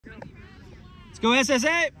go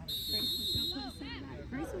SSA!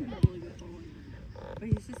 Grace would be a really good bowler, but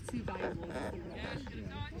he's just too valuable.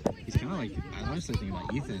 He's kind of like, I honestly think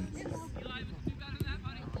about Ethan.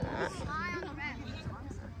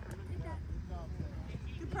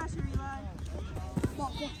 Good pressure, Eli.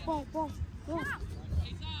 Ball.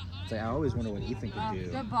 It's like, I always wonder what Ethan could do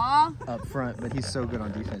Good ball. up front, but he's so good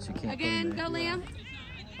on defense, you can't Again, put him go there. Liam.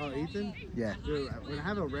 Oh, Ethan? Yeah. Dude, when I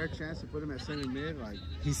have a rare chance to put him at center mid, like,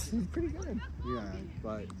 He's pretty good. yeah,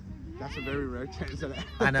 but that's a very rare chance that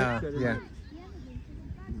I know, yeah.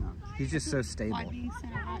 No. He's just so stable. Why being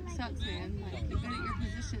center back sucks, man. Like, you're good at your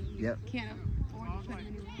position. You Yep. can't afford to put him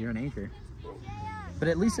anywhere. You're an anchor. But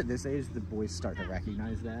at least at this age, the boys start to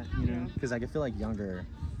recognize that, you know? Because I can feel like younger,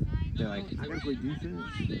 they're like, I gotta play defense.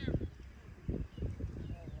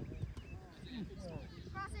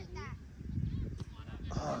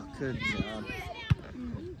 oh, good job.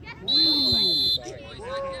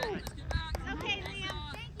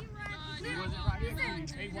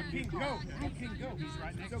 Hey, Joaquin, go. Joaquin, go. He's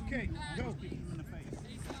right next to you. Okay, go.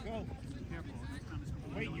 Go. Careful.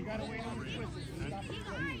 Wait, you gotta wait on the twist.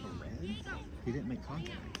 He didn't make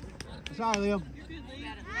contact. Sorry, Liam. Good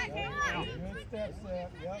step,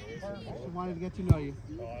 Seth. Yep, perfect. Just wanted to get to know you.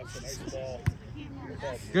 Oh, that's a nice ball.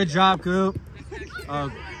 Good job, Coop.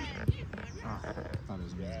 Oh, thought it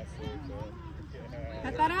was me.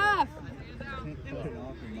 Cut that off. Can't cut it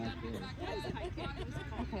off in my court.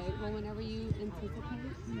 Okay, well, whenever you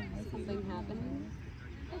anticipate something happening.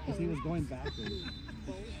 Because he was going backwards.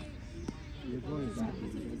 He was going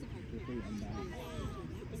backwards.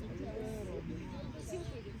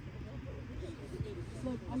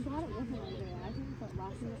 Look, I'm glad it wasn't like that. I think start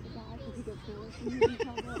laughing at the guy because he gets foolish and he gets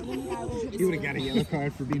trouble. And then the guy was He would have got a yellow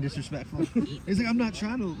card for being disrespectful. He's like, I'm not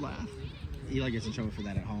trying to laugh. Eli gets in trouble for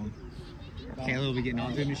that at home. Kayla will be getting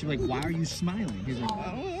on to him and she'll be like, why are you smiling? He's like,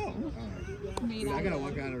 oh. Dude, I gotta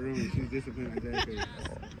walk out of the room and she's disciplined like that.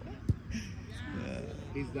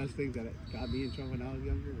 He's does things that got me in trouble when I was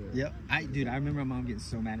younger. But Yep. Dude, I remember my mom getting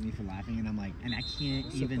so mad at me for laughing, and I'm like, and I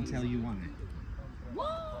can't even tell you why.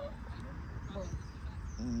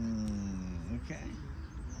 Okay.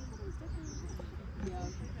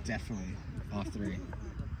 Definitely. All three.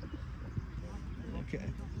 Okay.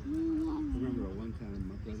 I remember one time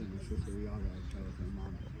my brother and my sister, we all got in trouble because my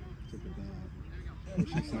mom took a bath.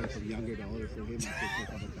 She started from younger to older, so hit my sister a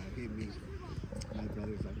couple times. Hit me. My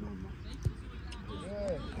brother's like, Mom,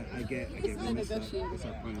 I get really messed up. It's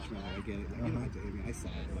our punishment. Like, I get it. Like, you don't have to hit me. I saw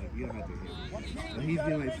it. Like, you don't have to hit me. But he's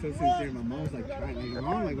being like so sincere. My mom's like trying. Like, my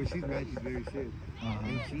mom, like when she's mad, she's very serious.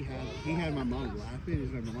 And he had my mom laughing.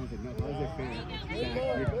 It's like my mom's like, no, how is it fair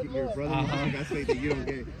that your brother was doing that thing that you don't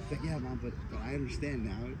get? It's like, yeah, Mom, but I understand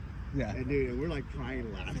now. Yeah. And dude, we're like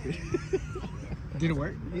crying, laughing. Did it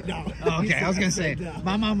work? No. Oh, okay, I was gonna say,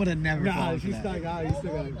 my mom would have never No, fallen for she's that. stuck out. He's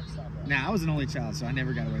still got. Now, I was an only child, so I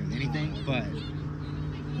never got away with anything, but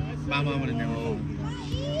my mom would have never fallen for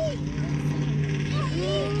that.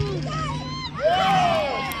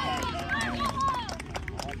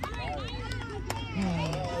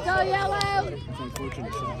 Go yellow! It's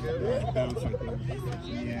unfortunate shot. Bounce right there.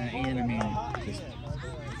 Yeah, and I mean, just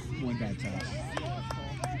one bad touch.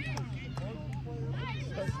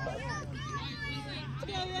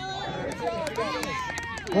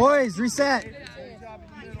 Boys, reset.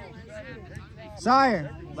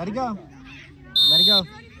 Sire, let it go. Let it go.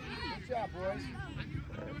 Good job, boys.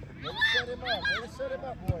 Way to set him up. Way to set him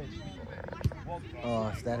up, boys. Oh,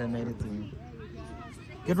 if that had made it through.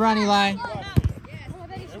 Good run, Eli.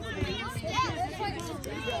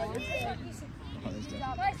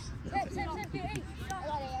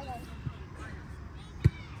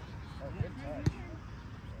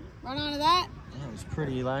 Run onto that. That was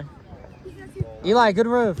pretty, Eli. Eli, good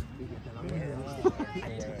move.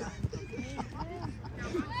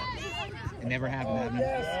 It never happened, hadn't it?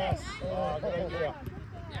 Yes.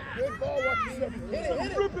 Good ball, Joaquin. Hit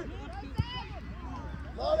it. Rip it.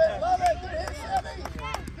 Love it.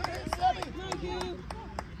 Good hit, Sebby.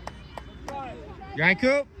 You all right,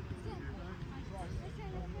 Coop?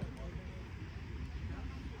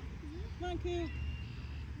 Come on, Coop.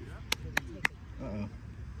 Uh-oh.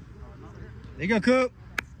 There you go, Coop.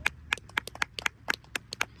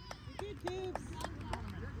 Good, Coops.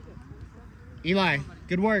 Eli,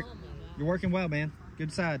 good work. You're working well, man.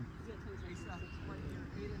 Good side.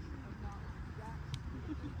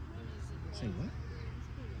 Say what?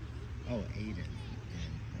 Oh, Aiden.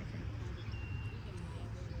 Okay.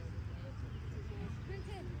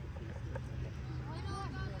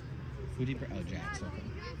 Who did he bring? Oh, Jax. Okay.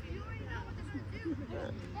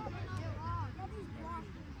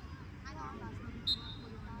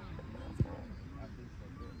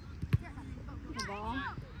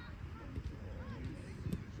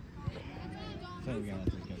 think we got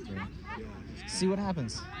to go through. Yeah. See what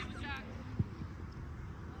happens.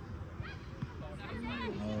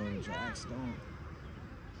 Oh, Jax, don't.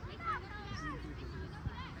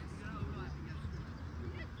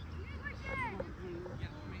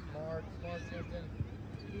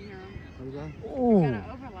 What is that? Oh. Got an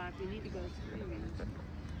overlap. You need to go screaming.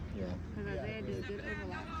 Yeah. Because Isaiah did a good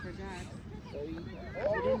overlap for Jack. He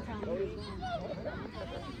didn't tell me he was going.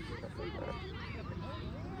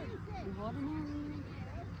 You holding him?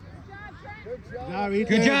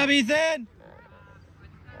 Good job, Ethan.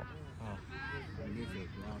 Oh.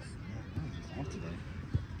 Off today.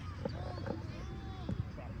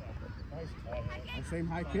 Same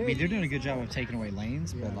high I kick. mean, they're doing a good job of taking away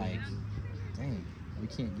lanes, but like, dang, we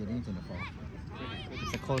can't get anything to fall.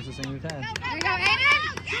 It's the closest thing we've had. There you go,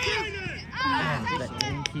 Aiden! Ah, that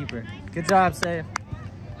dang keeper. Good job, Save.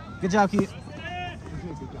 Good job, Keith.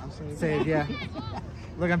 Save, yeah.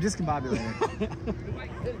 Look, I'm discombobulated.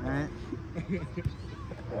 All right.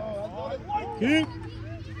 Keep.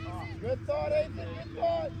 Good thought, Ethan. Good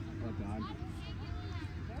thought. Oh, God.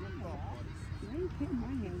 Why are you kicking my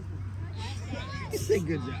hand? Say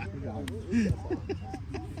good job.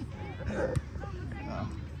 Oh.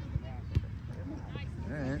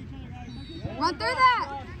 All right. Run through that!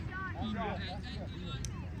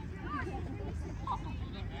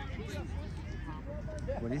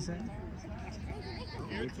 What do you say?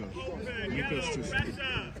 Nico's too sweet.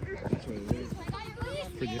 That's what it is.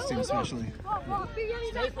 For this team especially.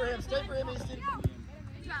 Stay for him, Easton.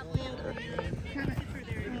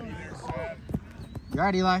 You all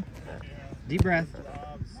right, Eli? Deep breath.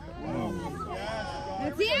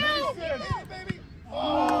 That's you!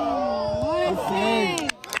 Good save.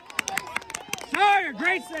 Sawyer,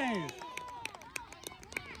 great save.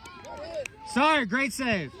 Sawyer, great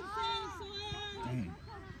save. Dang.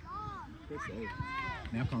 Good save.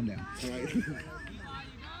 Now calm down. All right.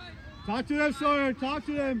 Talk to them, Sawyer. Talk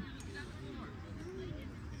to them.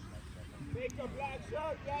 Take a black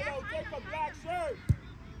shirt, yellow. Take a black shirt.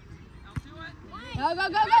 Go, go,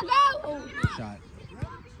 go, go, go! Shot.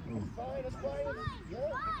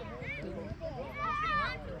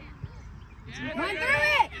 Run through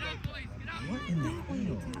it! What in the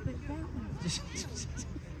hell?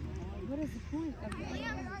 What is the point of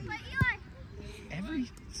that? Every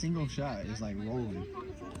single shot is like rolling.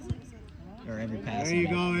 Or every pass. There you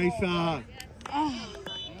go, Asa.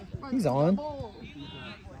 He's on.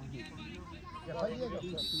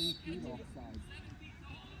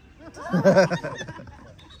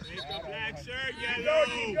 Take a black shirt, yellow.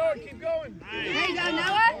 Keep going, keep going. There you go,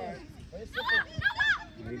 Noah! It's okay.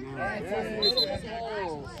 They're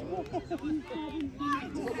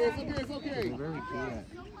very good at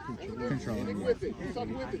controlling it.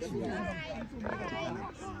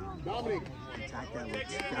 Dominic. Attack that with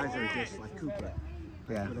guys are just like Cooper.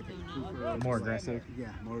 Yeah. Like a Cooper More aggressive.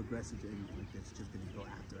 Yeah, more aggressive and like it's just gonna go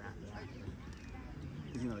after.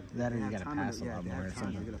 'Cause, you know, That or they you have gotta time pass in the- a lot they more have or time,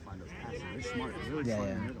 something. They're gonna find those passes. They're smart. They're really Yeah, smart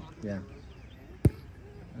in the yeah, middle.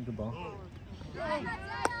 yeah. Good ball.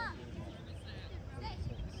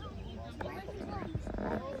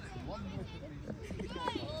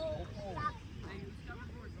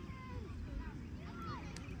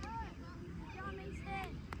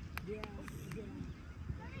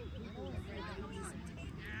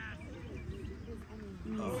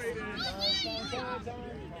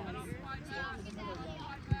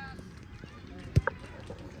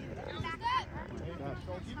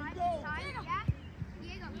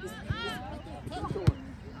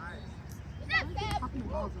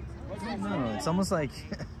 No, it's almost like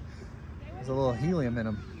there's a little helium in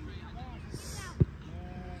them.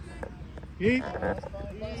 Heat. Set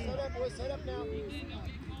up, boys. Set up now.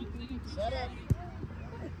 Set up.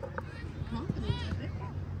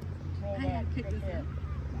 I had to kick this in.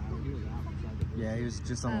 Yeah, he was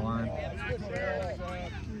just on the line.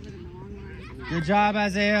 Good job,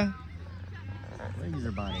 Isaiah. Raise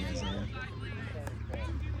your body, Isaiah.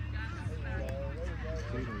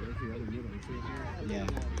 Yeah.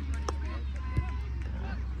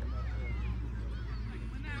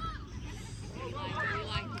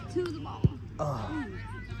 To the ball. Oh.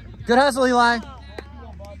 Good hustle, Eli.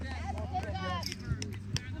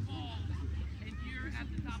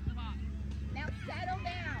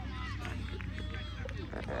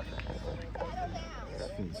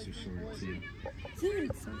 This field's too short, too. Dude,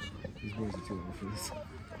 it's so short. These boys are too old for this.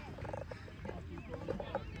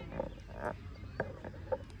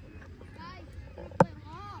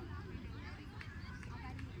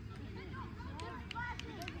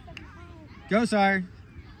 Go, Sire.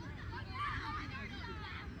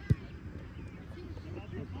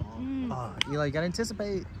 Oh, Eli, you gotta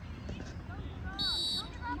anticipate.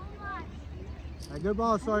 Good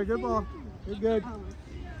ball, sorry, good ball. You're good.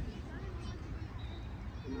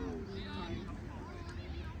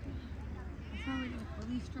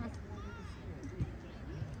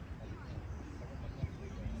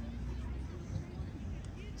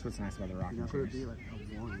 That's what's nice about the rocking You know, it would chairs. be like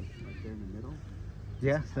a one right there in the middle.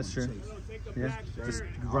 Yeah, that's true. Yeah, just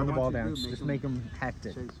run the ball down. Just make them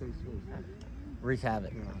hectic. Chase. Wreak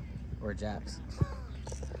havoc. Yeah. Or jacks.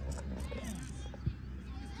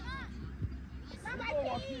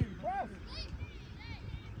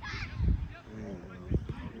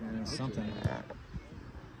 Something.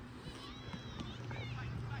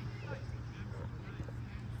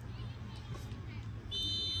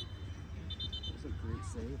 That's a great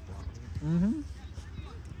save, though. Mm-hmm.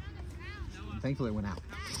 Thankfully it went out.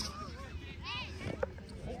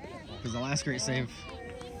 Because the last great save.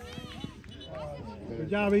 Good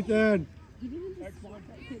job, Ethan.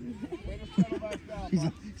 He's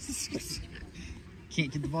like,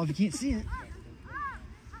 can't get the ball if you can't see it.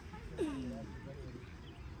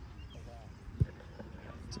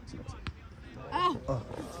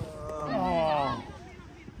 Oh.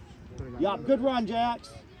 Yup, good run, Jax.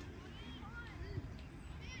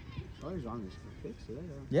 Oh, he's on this fix it.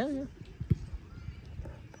 Yeah, yeah.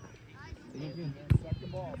 Second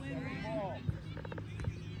ball.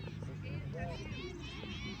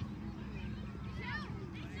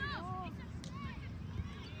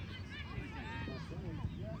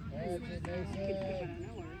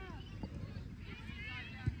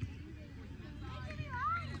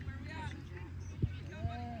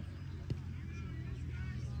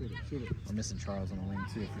 Shoot it. We're missing Charles on the wing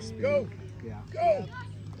too for speed. Go. Yeah. Go.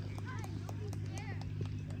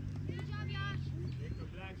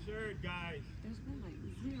 Black shirt, guys. There's been like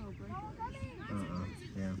 0 breakers.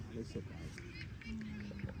 Yeah. They sit back.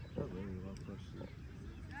 They're really well pushed.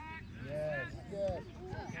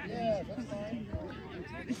 Yes, that's fine.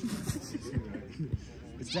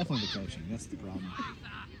 It's definitely the coaching. That's the problem.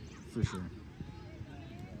 For sure.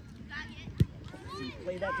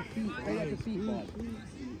 Play that to feet. Play that to feet, bud.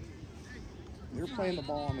 You're playing the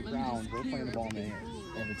ball on the ground. We're playing the ball in the air.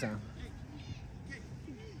 Every time.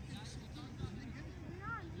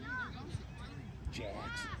 Jax.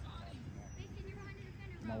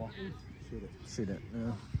 Noah. Shoot it. Shoot it.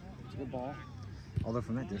 Yeah. It's a good ball. Although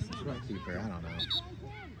from that distance, right keeper, I don't know.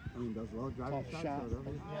 I mean, those low driving Tough shots, shot. though,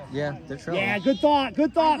 don't Yeah, they're trouble. Yeah, good thought.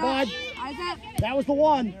 Good thought, bud. Isaac, That was the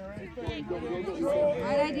one.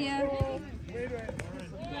 right idea. We're going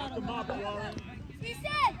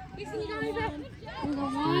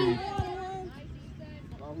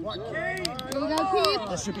one. Here we go, Keith.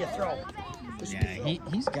 This should be a throw. Yeah,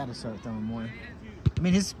 he's got to start throwing more. I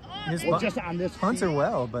mean, his Well, just on this punts are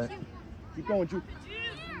well, but Keep going, Juke.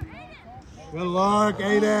 Good luck,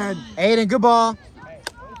 Aiden. Aiden, good ball.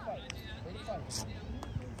 If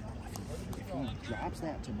he drops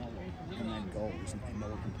that to Noah and then goes, and Noah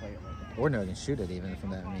can play it like that. Or no, can shoot it even from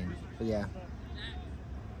that. I mean, but yeah.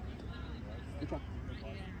 Good try.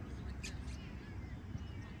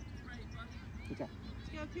 Good try.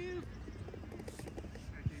 Let's go, Coop.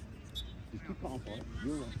 Just keep calling for it.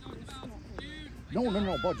 You're right.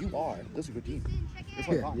 No, bud, you are. This is a good team. You're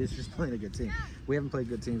playing Yeah, fine. it's just playing a good team. We haven't played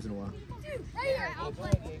good teams in a while.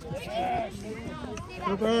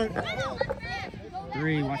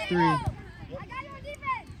 Three, watch three. Down.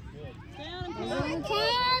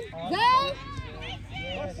 Go.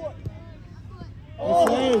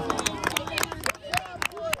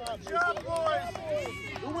 Good job, boys.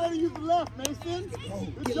 You're way to use the left, Mason.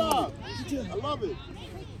 Good job. I love it.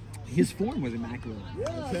 His form was immaculate.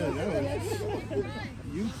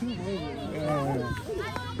 YouTube over.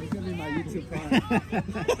 It's gonna be my YouTube file.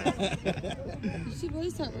 You should really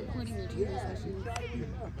start recording your training sessions.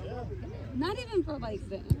 Not even for like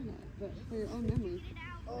the internet, but for your own memory.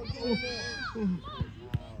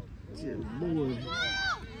 Dear Lord.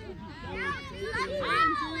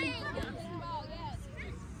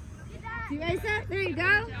 You guys set? There you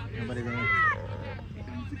go. Nobody there.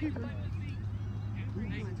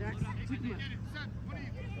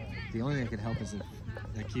 The only thing that could help is if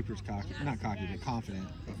that keeper's cocky, not cocky, but confident.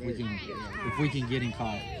 If we can get him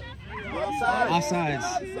caught.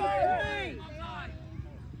 Offsides.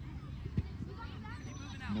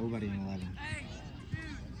 Nobody in 11.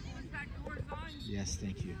 Yes,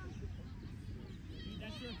 thank you.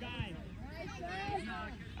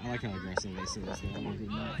 I like how aggressive they say this.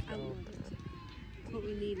 What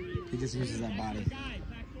we need. He just uses that body.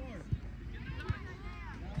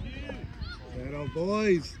 Shadow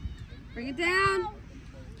boys. Bring it down.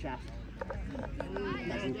 Chap.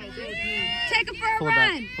 Take it for a Pull it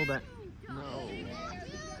back. run. Pull back.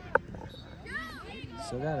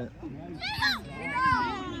 Still got it.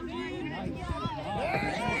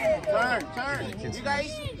 Turn. You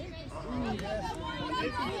guys.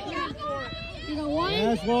 You got one?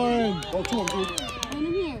 Yes, Warren. Go to him, dude. One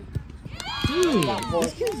in here. Dude,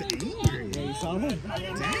 this kid's angry. Yeah, you saw him?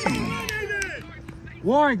 Dang.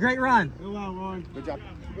 Warren, great run. Go out, Warren. Good job.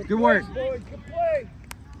 Good work. Boys, good play.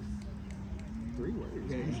 3 words.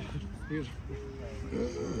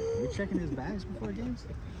 We checking his bags before games?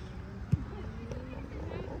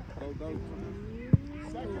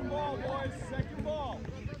 Second ball, boys. Second ball.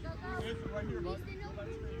 Right here, bud.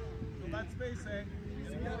 Fill that space, eh?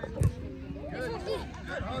 Good.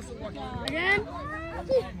 Good hustle, Joaquin. Again?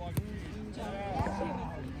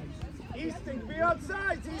 Easton, be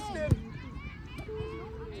outside, Easton.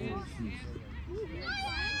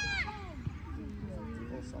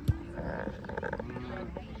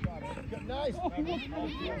 Nice.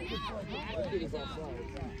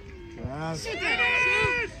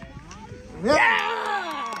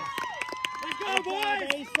 Yeah! Let's go,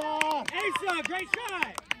 boys. Asa, great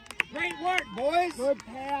shot. Great work, boys. Good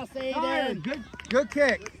pass, Ryan, Aiden. good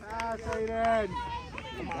kick. Pass, Aiden.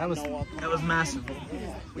 That was masterful.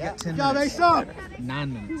 We got 10 Good job, minutes. Asa.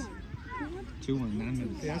 9 minutes. 2-1, 9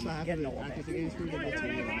 minutes. That's what happened.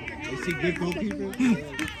 You see good goalkeeper?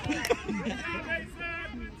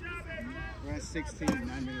 We're at 16,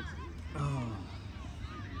 9 minutes. Oh.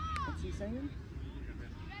 What's he saying?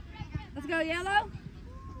 Let's go, yellow.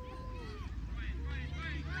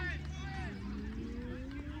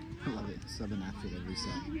 I love it. Subbing after the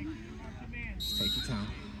reset. Take your time.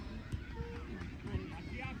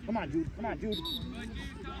 Come on, Jude.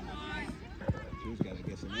 Jude's got to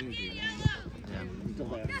get some energy, man.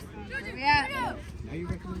 Yeah. Yeah. Now you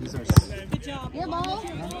recommend These are Good job. Yeah, ball.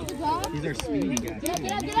 Good job. these are speedy guys.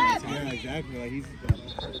 Get up. Yeah, exactly. Like he's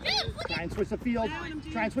Try and switch the field.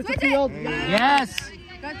 Switch it. Yes!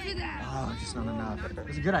 Don't do that. Oh, just not enough. It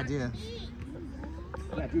was a good idea.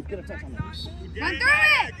 Yeah, Jude, get a touch on that. Run through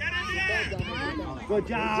it. Good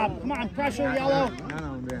job. Come on, pressure, yellow. None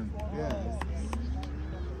of them. yeah.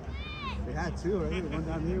 They had two, right? One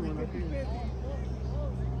down here, one up here.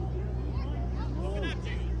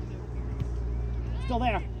 Still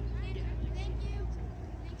there.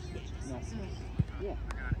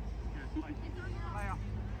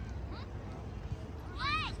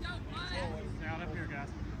 Stay out up here, guys.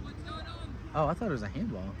 Oh, I thought it was a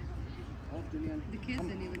handball. The kids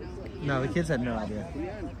didn't even know. No, the kids had no idea.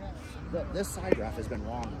 This side ref has been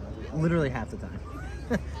wrong. Literally half the time.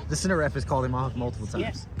 The center ref has called him off multiple times.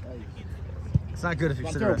 Yes. It's not good if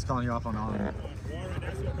your center ref's calling you off on arm.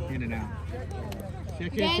 In and out.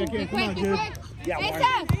 Check Again, in. be Come on, quick, be dude. quick. Yeah,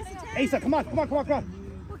 Asa. Asa, come on. Don't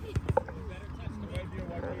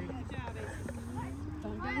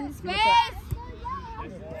give him space.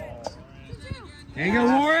 There you go,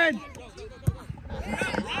 Warren!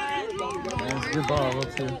 That's a good ball, well,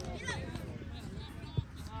 too.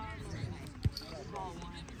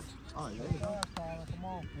 Oh, yeah. Come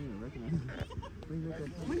on. I didn't recognize him.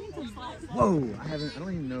 Whoa! I don't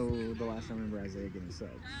even know the last time I remember Isaiah getting subbed.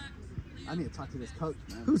 I need to talk to this coach,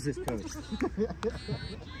 man. Who's this coach?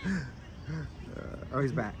 Oh,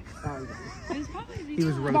 he's back. He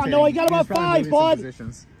was rotating. on, Noah, you got He was about probably 5, moving some bud.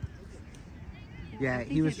 positions. Yeah,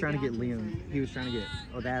 he was trying to get Liam. He was trying to get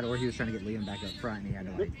or he was trying to get Liam back up front, and he had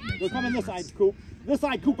to like. Make They're some coming this movements. side, Coop. This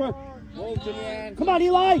side, Cooper. Come on,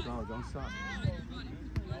 Eli. Oh, don't stop.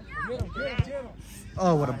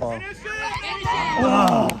 Oh, what a ball!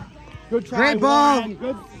 Good try, Great ball. Warren.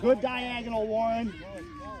 Good diagonal, Warren.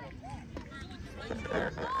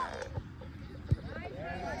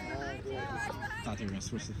 Thought they were gonna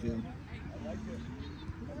switch the field.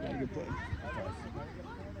 Good play.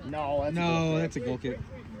 No, That's a goal kick.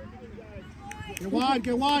 Get wide,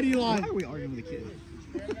 Eli. Why are we arguing with the kid?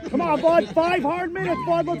 Come on, bud. 5 hard minutes,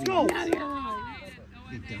 bud. Let's go.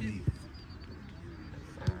 Big dummy.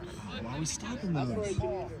 Oh, why are we stopping those?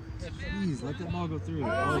 Please, let that ball go through.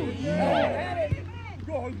 Oh, yeah.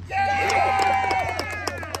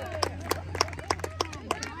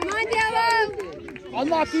 Come on, Yellow.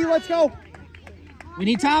 Unlucky. Let's go. We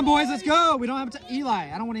need time, boys. Let's go. We don't have to.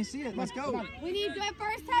 Eli, I don't want to see it. Let's go. We need good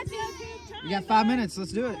first touches. We got 5 minutes.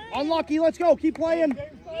 Let's do it. Unlucky. Let's go. Keep playing.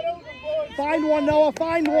 Find one, Noah.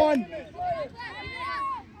 Find one. I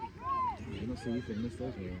don't see you can miss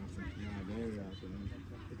those very often. Nah, very often.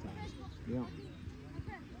 Good times. Yeah.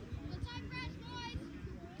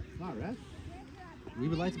 Not ref. We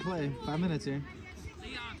would like to play. 5 minutes here.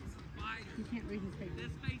 You can't read his paper.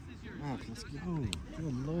 Oh, let's go.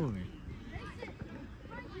 Good Lord.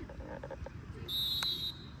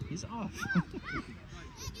 He's off.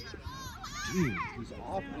 Dude. He's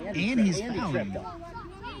off And he's tripped fouling. him.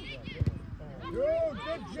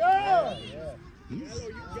 Good job.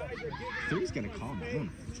 Three's gonna calm down.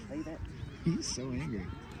 He's so angry.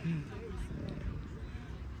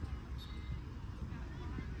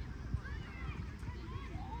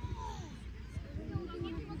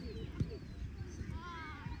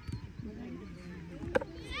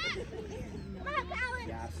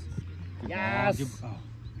 Yes. Oh.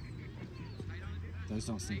 Those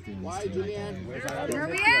don't sink through. Why, Julianne? Where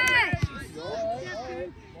we at?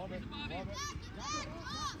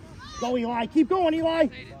 Go, Eli. Keep going, Eli.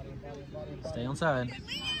 Stay on side.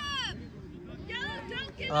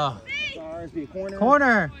 Oh. Stars, be a corner.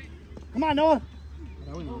 Corner. Come on, Noah.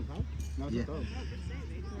 Yeah.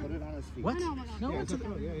 Put it on his feet. What? No, it's a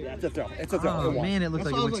Yeah, it's a throw. It's a throw. Oh man, it looked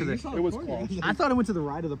like it went to the. It was close. I thought it went to the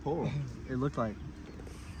right of the pole. It looked like.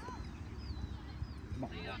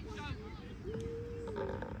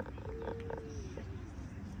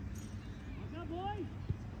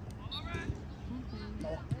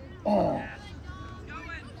 Oh.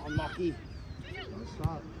 Unlucky.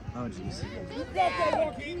 Oh jeez.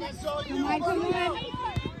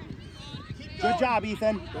 Good job,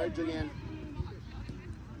 Ethan. Good, Julianne.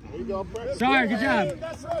 There you go. Sorry, good job.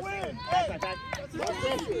 That's a win.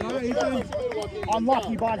 All right, Ethan.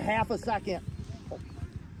 Unlucky, bud. Half a second.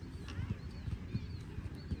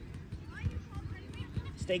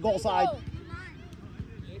 Stay goal side.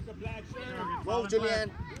 Go,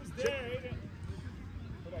 Julianne.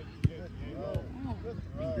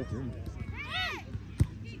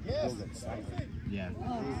 Yes. Yeah.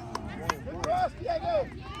 Good cross, Diego.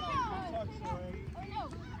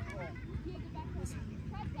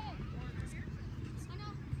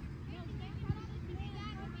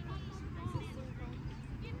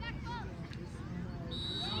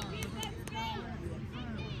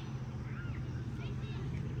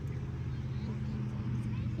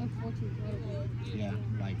 Yeah.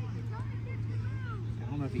 Like. I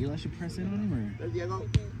don't know if Eli should press in on him or. There, Diego.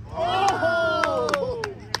 Oh!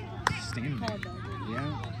 Just standing there.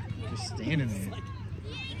 Yeah. Just standing there.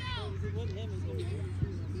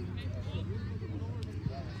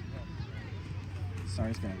 Sorry,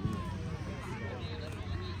 it's got weird.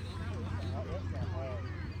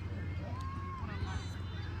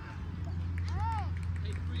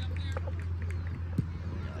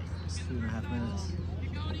 It's 2.5 minutes.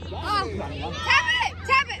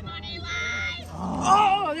 Tap it!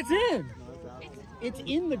 Oh, it's in! It's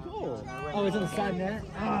in the goal. Oh, it's on the side net?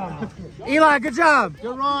 Oh. Eli, good job.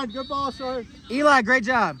 Good run. Good ball, sir. Eli, great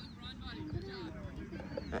job.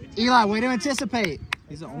 Eli, way to anticipate.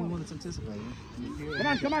 He's the only one that's anticipating. Come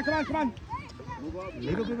on, come on, come on, come on.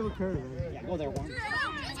 Little bit of a curve. Yeah, go there, one.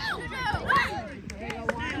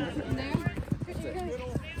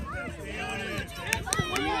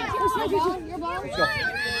 Your ball. Let's go.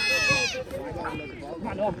 Come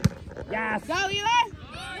on, Noah. Yes. Go, Eli!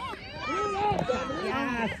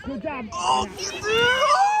 Yes. Good job. Oh, Good job,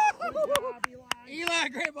 Eli. Eli,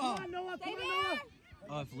 great ball. Come on, Noah. Come on, Noah.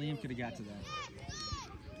 Oh, if Liam could have got to that.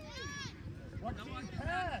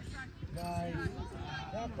 Pass. Nice.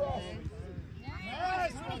 That cross.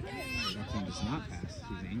 Nice. That team does not pass.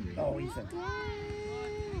 He's angry. Oh, Ethan.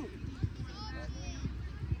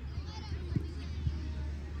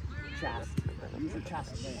 Chest. Use your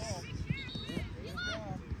chest.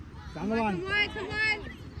 Down the line. Come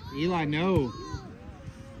on! Eli, no.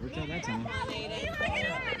 Worked out that time. Come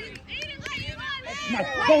on.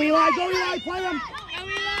 Go, Eli. Go, Eli. Play him.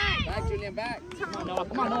 Back, Julian, back. Come on, Noah.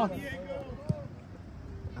 Come on, Noah.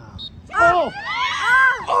 Oh!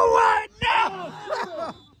 Oh! Oh, what?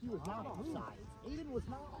 No! He was not offside. Aiden was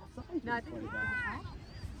not offside. No, I think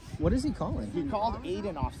What is he calling? He called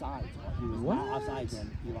Aiden offside. He was What? not offside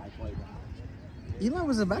when Eli played that. Eli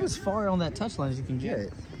was about as far on that touchline as you can get. You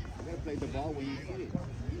gotta play the ball when you see it.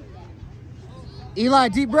 Eli,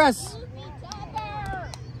 deep breaths.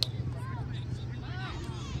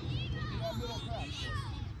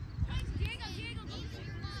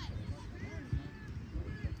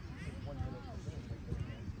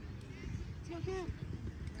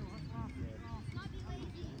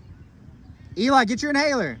 Eli, get your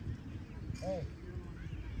inhaler. Hey.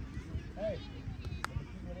 Hey.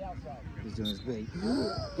 Keep the outside. He's doing his big.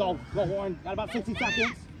 Go, Warren. Got about 60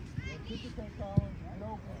 seconds. Keep the thing, Colin. Get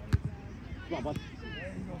open. Come on, bud.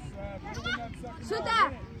 There you go, Slab. Get in that second Shoot goal.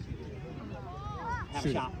 that! Have Shoot a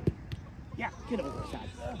it. shot. Yeah, get it over the side.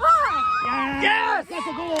 Ah! Yes! That's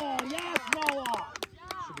a goal! Yes, Noah!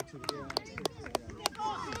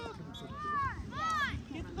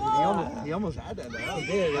 He almost had that though. That was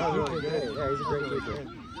good. That was really good. Yeah, he's a great keeper.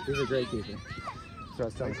 He's a great keeper.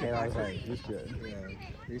 what I was telling Kayla. I was like, he's good. Yeah.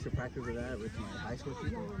 I used to practice with that with my high school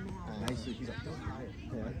people. He's like, don't hire.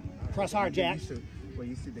 Yeah. Press hard, Jack. Well,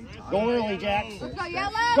 you see they talk. Go early, Jack. Let's go,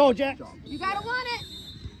 yellow. Go, Jack. You gotta want it.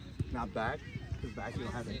 Not back, because back you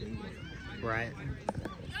don't have that danger. Right.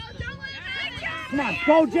 Come on,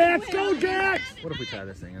 go, Jack. Go, Jack. What if we try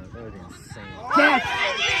this thing out? That would be insane. Jack.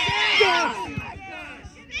 Jack.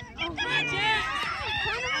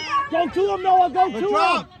 Go to him, Noah. Go to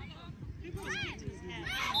him.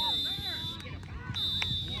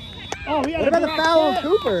 Oh, he had What about the direct foul on hit.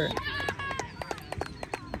 Cooper?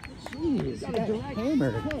 Jeez, he got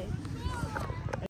hammered.